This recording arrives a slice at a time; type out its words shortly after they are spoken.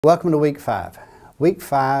Welcome to week 5. Week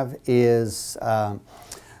 5 is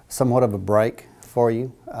somewhat of a break for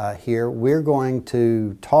you here. We're going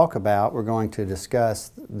to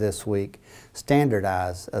discuss this week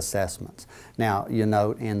standardized assessments. Now, you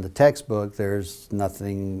note in the textbook there's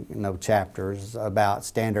no chapters about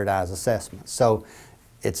standardized assessments. So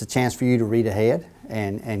it's a chance for you to read ahead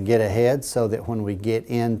and get ahead so that when we get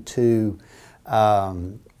into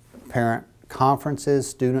parent conferences,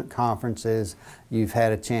 student conferences, you've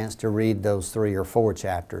had a chance to read those 3 or 4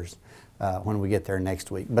 chapters when we get there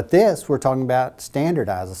next week. But we're talking about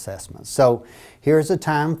standardized assessments. So here's a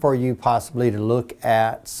time for you possibly to look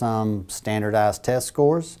at some standardized test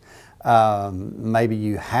scores. Maybe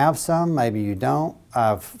you have some, maybe you don't.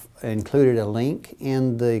 I've included a link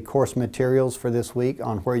in the course materials for this week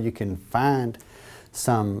on where you can find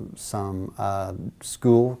some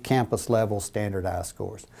school campus level standardized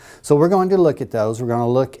scores. So we're going to look at those. We're going to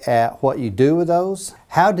look at what you do with those.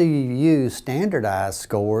 How do you use standardized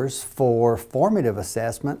scores for formative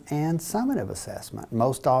assessment and summative assessment?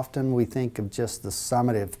 Most often we think of just the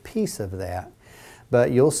summative piece of that,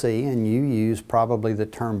 but you'll see, and you use probably the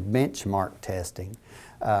term benchmark testing,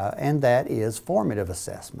 and that is formative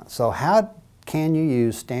assessment. So how can you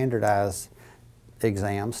use standardized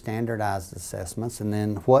exams, standardized assessments, and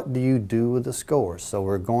then what do you do with the scores? So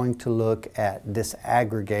we're going to look at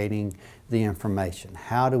disaggregating the information.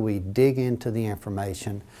 How do we dig into the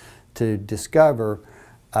information to discover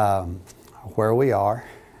where we are,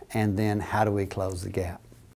 and then how do we close the gap?